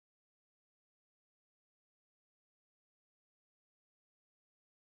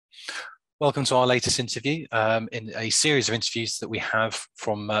Welcome to our latest interview in a series of interviews that we have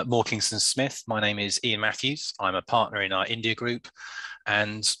from Moore Kingston Smith. My name is Ian Matthews. I'm a partner in our India group,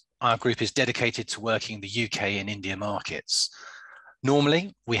 and our group is dedicated to working in the UK and India markets.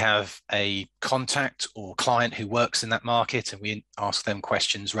 Normally, we have a contact or client who works in that market, and we ask them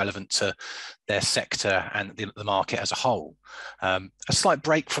questions relevant to their sector and the market as a whole. A slight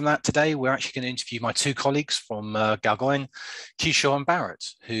break from that today, we're actually going to interview my two colleagues from Galgoin, Kishore and Barrett,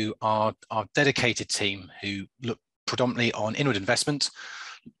 who are our dedicated team who look predominantly on inward investment,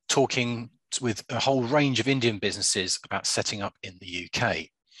 talking with a whole range of Indian businesses about setting up in the UK.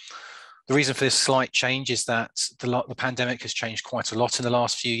 The reason for this slight change is that the pandemic has changed quite a lot in the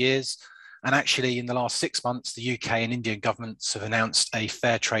last few years. And actually, in the last 6 months, the UK and Indian governments have announced a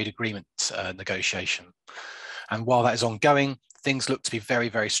fair trade agreement negotiation. And while that is ongoing, things look to be very,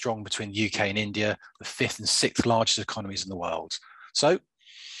 very strong between the UK and India, the 5th and 6th largest economies in the world. So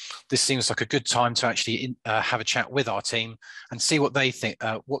this seems like a good time to actually have a chat with our team and see what they think,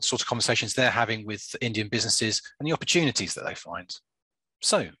 what sort of conversations they're having with Indian businesses and the opportunities that they find.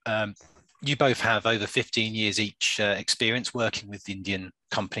 So you both have over 15 years each experience working with Indian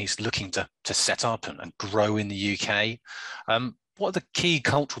companies looking to set up and grow in the UK. What are the key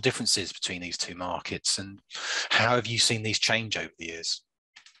cultural differences between these two markets, and how have you seen these change over the years?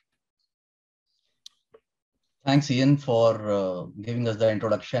 Thanks, Ian, for giving us the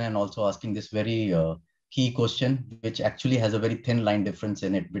introduction and also asking this very key question, which actually has a very thin line difference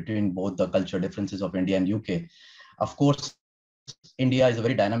in it between both the culture differences of India and UK. Of course, India is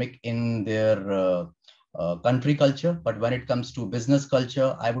very dynamic in their country culture, but when it comes to business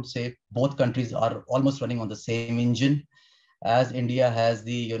culture, I would say both countries are almost running on the same engine. As India has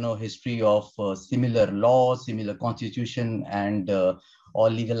the history of similar laws, similar constitution, and all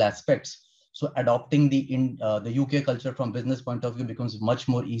legal aspects. So adopting the UK culture from business point of view becomes much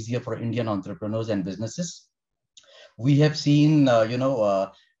more easier for Indian entrepreneurs and businesses. We have seen,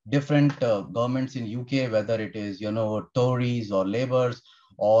 different governments in UK, whether it is, Tories or Labours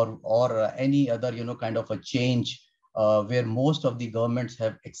or any other, kind of a change where most of the governments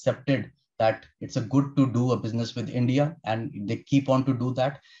have accepted that it's a good to do a business with India, and they keep on to do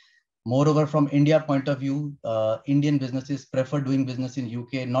that. Moreover, from India point of view, Indian businesses prefer doing business in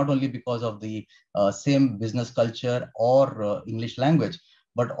UK, not only because of the same business culture or English language,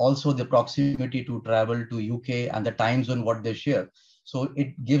 but also the proximity to travel to UK and the time zone what they share. So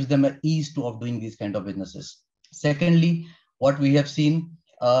it gives them an ease of doing these kind of businesses. Secondly, what we have seen,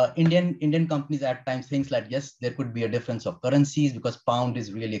 Indian companies at times things like, yes, there could be a difference of currencies because pound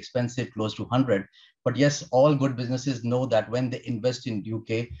is really expensive, close to 100. But yes, all good businesses know that when they invest in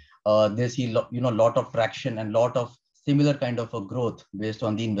UK, they see lot of traction and lot of similar kind of a growth based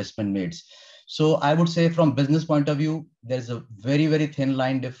on the investment made. So I would say from business point of view, there's a very, very thin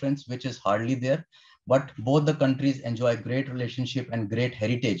line difference, which is hardly there. But both the countries enjoy great relationship and great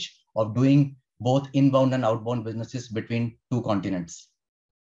heritage of doing both inbound and outbound businesses between two continents.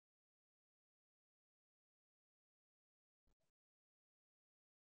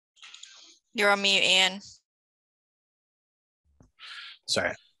 You're on mute, Ian.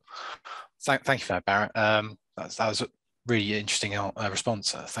 Sorry. Thank you for that, Barrett. That was a really interesting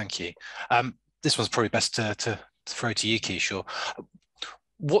response. Thank you. This one's probably best to throw to you, Kishore.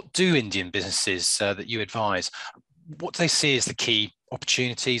 What do Indian businesses that you advise, what do they see as the key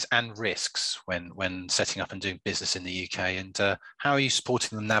opportunities and risks when setting up and doing business in the UK, and how are you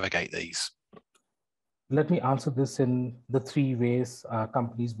supporting them navigate these? Let me answer this in the three ways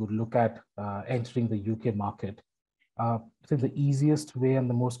companies would look at entering the UK market. I think the easiest way and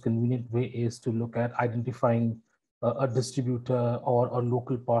the most convenient way is to look at identifying a distributor or a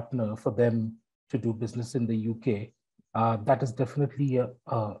local partner for them to do business in the UK. That is definitely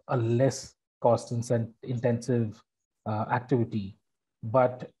a less cost-intensive activity.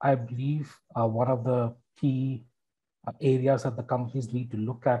 But I believe one of the key areas that the companies need to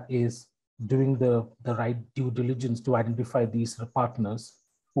look at is doing the right due diligence to identify these partners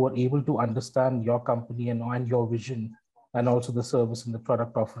who are able to understand your company and your vision, and also the service and the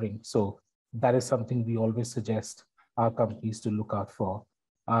product offering. So that is something we always suggest our companies to look out for.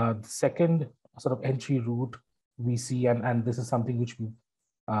 The second sort of entry route we see, and this is something which we've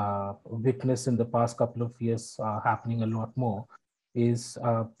witnessed in the past couple of years happening a lot more, is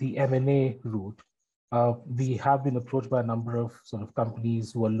the M&A route. We have been approached by a number of sort of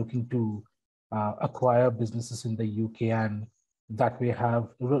companies who are looking to acquire businesses in the UK, and that way have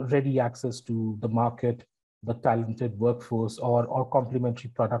ready access to the market, the talented workforce, or complementary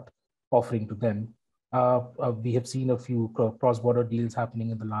product offering to them. We have seen a few cross-border deals happening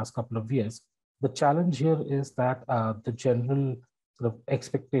in the last couple of years. The challenge here is that the general sort of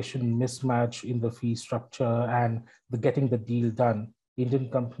expectation mismatch in the fee structure and the getting the deal done. Indian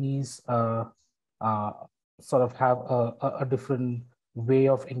companies sort of have a different way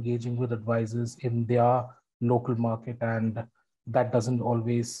of engaging with advisors in their local market, and that doesn't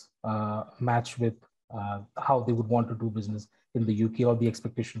always match with how they would want to do business in the UK or the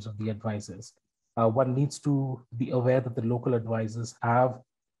expectations of the advisors. One needs to be aware that the local advisors have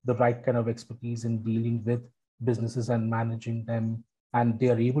the right kind of expertise in dealing with businesses and managing them, and they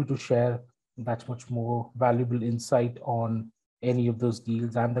are able to share that much more valuable insight on any of those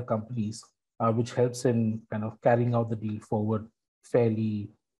deals and the companies, which helps in kind of carrying out the deal forward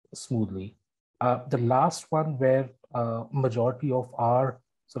fairly smoothly. The last one where majority of our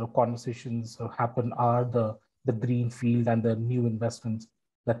sort of conversations happen are the green field and the new investments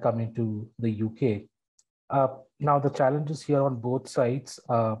that come into the UK. Now, the challenges here on both sides.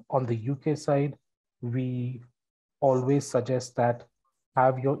 On the UK side, we always suggest that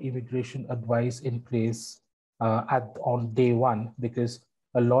have your immigration advice in place on day one, because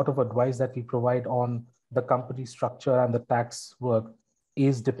a lot of advice that we provide on the company structure and the tax work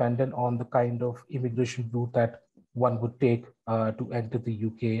is dependent on the kind of immigration route that one would take to enter the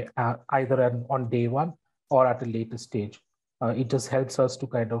UK, either on day one or at a later stage. It just helps us to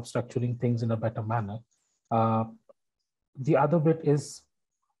kind of structuring things in a better manner. The other bit is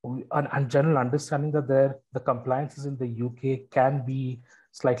a general understanding that the compliances in the UK can be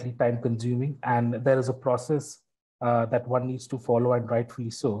slightly time consuming, and there is a process that one needs to follow, and rightfully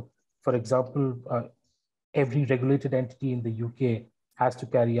so. For example, every regulated entity in the UK has to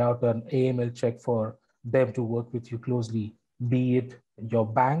carry out an AML check for them to work with you closely, be it your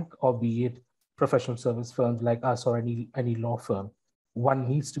bank or be it professional service firms like us or any law firm. One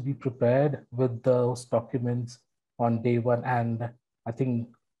needs to be prepared with those documents on day one. And I think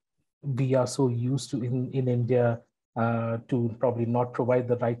we are so used to in India to probably not provide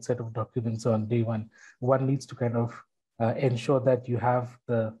the right set of documents on day one. One needs to kind of ensure that you have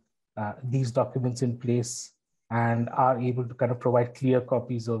these documents in place and are able to kind of provide clear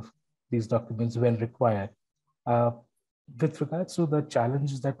copies of these documents when required. With regards to the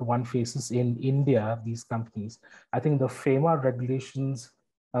challenges that one faces in India, these companies, I think the FEMA regulations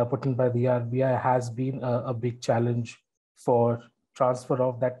put in by the RBI has been a big challenge for transfer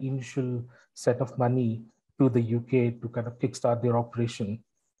of that initial set of money to the UK to kind of kickstart their operation.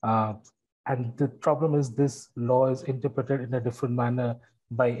 And the problem is this law is interpreted in a different manner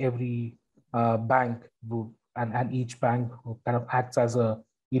by every bank group, and each bank kind of acts as a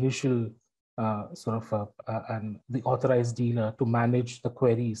initial and the authorized dealer to manage the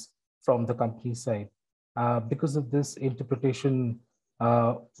queries from the company side. Because of this interpretation,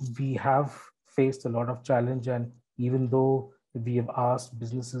 we have faced a lot of challenge, and even though we have asked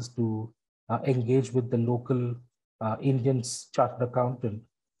businesses to engage with the local Indian chartered accountant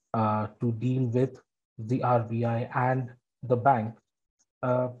to deal with the RBI and the bank,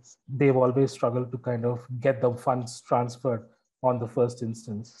 they've always struggled to kind of get the funds transferred on the first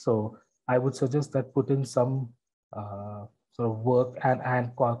instance. So I would suggest that put in some sort of work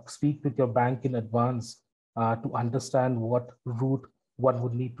and speak with your bank in advance to understand what route one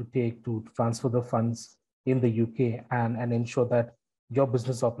would need to take to transfer the funds in the UK and ensure that your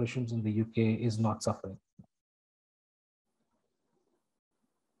business operations in the UK is not suffering.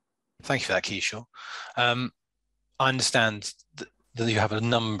 Thank you for that, Kishore. I understand that you have a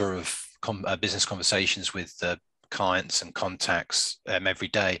number of business conversations with clients and contacts every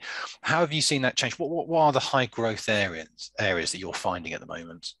day. How have you seen that change? What are the high growth areas that you're finding at the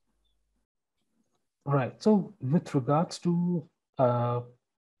moment? Right. So with regards to, so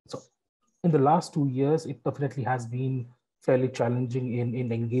in the last 2 years, it definitely has been fairly challenging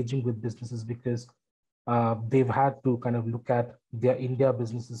in engaging with businesses, because they've had to kind of look at their India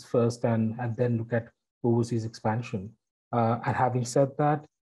businesses first and then look at overseas expansion. And having said that,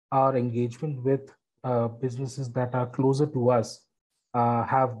 our engagement with businesses that are closer to us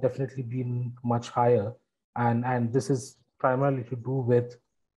have definitely been much higher. And this is primarily to do with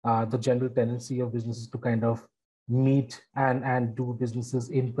the general tendency of businesses to kind of meet and do businesses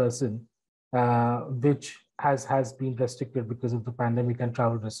in person, which has been restricted because of the pandemic and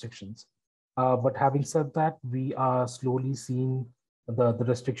travel restrictions. But having said that, we are slowly seeing the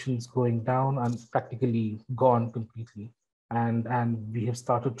restrictions going down and practically gone completely. And we have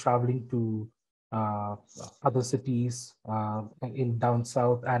started traveling to other cities in down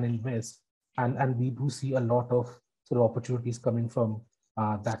south and in west. And we do see a lot of sort of opportunities coming from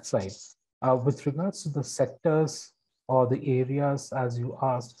that side. With regards to the sectors or the areas, as you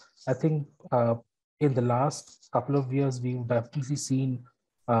asked, I think in the last couple of years, we've definitely seen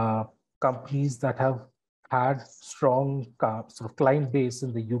companies that have had strong sort of client base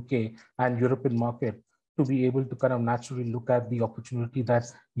in the UK and European market to be able to kind of naturally look at the opportunity that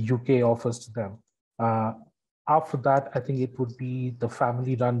UK offers to them. After that, I think it would be the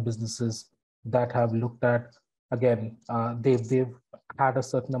family-run businesses that have looked at, again, they've had a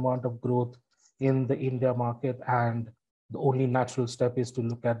certain amount of growth in the India market, and the only natural step is to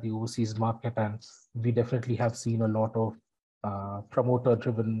look at the overseas market. And we definitely have seen a lot of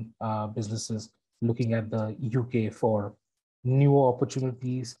promoter-driven businesses looking at the UK for new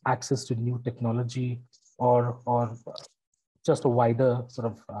opportunities, access to new technology, or just a wider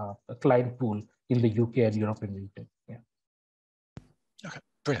sort of client pool in the UK and European region. Yeah. Okay,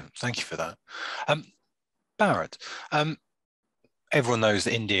 brilliant. Thank you for that. Bharat, everyone knows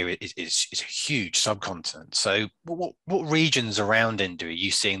that India is a huge subcontinent. So what regions around India are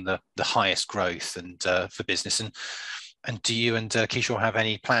you seeing the highest growth and for business? And do you and Kishore have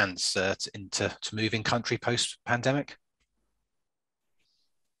any plans to move in country post-pandemic?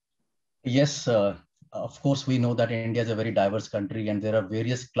 Yes, of course, we know that India is a very diverse country, and there are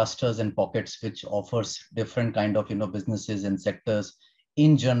various clusters and pockets which offers different kind of businesses and sectors.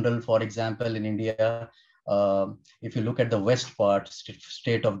 In general, for example, in India, if you look at the west part,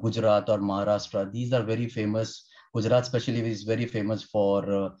 state of Gujarat or Maharashtra, these are very famous. Gujarat especially is very famous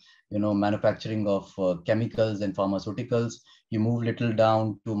for manufacturing of chemicals and pharmaceuticals. You move little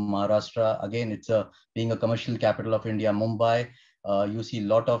down to Maharashtra, again it's being a commercial capital of India, Mumbai. You see a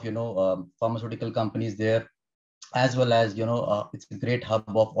lot of pharmaceutical companies there, as well as it's a great hub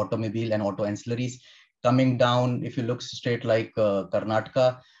of automobile and auto ancillaries. Coming down, if you look straight like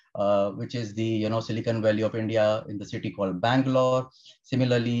Karnataka, which is the Silicon Valley of India, in the city called Bangalore.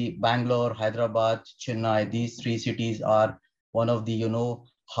 Similarly, Bangalore, Hyderabad, Chennai, these three cities are one of the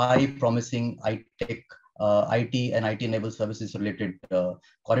high promising IT and IT enabled services related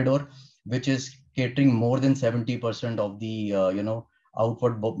corridor, which is catering more than 70% of the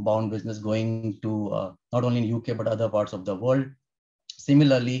outward bound business going to not only in UK but other parts of the world.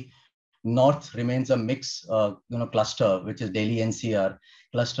 Similarly, North remains a mix cluster, which is Delhi NCR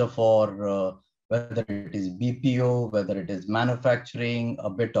cluster for whether it is BPO, whether it is manufacturing, a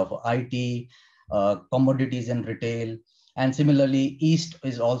bit of IT, commodities and retail. And similarly, East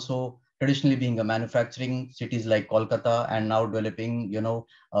is also traditionally being a manufacturing, cities like Kolkata, and now developing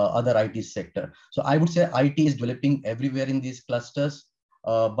other IT sector. So I would say IT is developing everywhere in these clusters,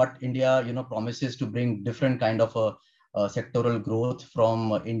 but India promises to bring different kind of sectoral growth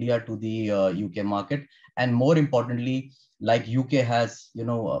from India to the UK market. And more importantly, like UK has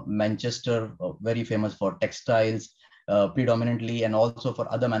Manchester, very famous for textiles predominantly, and also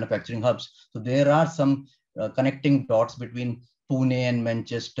for other manufacturing hubs. So there are some connecting dots between Pune and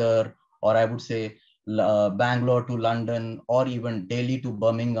Manchester, or I would say Bangalore to London, or even Delhi to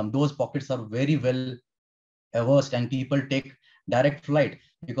Birmingham. Those pockets are very well versed, and people take direct flight,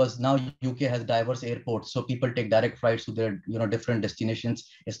 because now UK has diverse airports, so people take direct flights to their different destinations.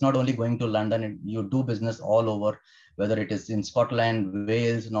 It's not only going to London, and you do business all over, whether it is in Scotland,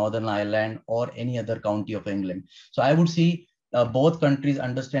 Wales, Northern Ireland, or any other county of England. So I would see both countries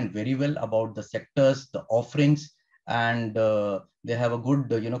understand very well about the sectors, the offerings, and they have a good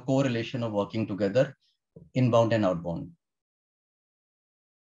correlation of working together, inbound and outbound.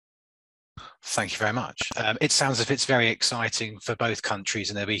 Thank you very much. It sounds as if it's very exciting for both countries,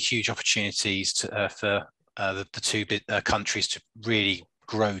 and there'll be huge opportunities for the two countries to really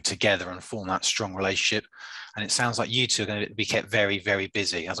grow together and form that strong relationship. And it sounds like you two are going to be kept very, very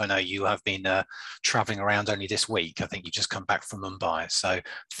busy, as I know you have been traveling around only this week. I think you just come back from Mumbai. So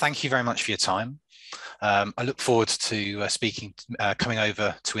thank you very much for your time. I look forward to coming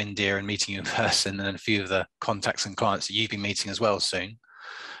over to India and meeting you in person, and a few of the contacts and clients that you've been meeting as well soon.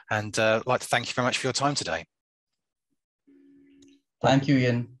 And I'd like to thank you very much for your time today. Thank you,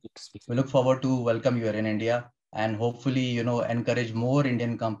 Ian. We look forward to welcome you here in India, and hopefully, encourage more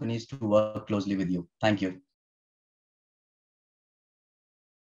Indian companies to work closely with you. Thank you.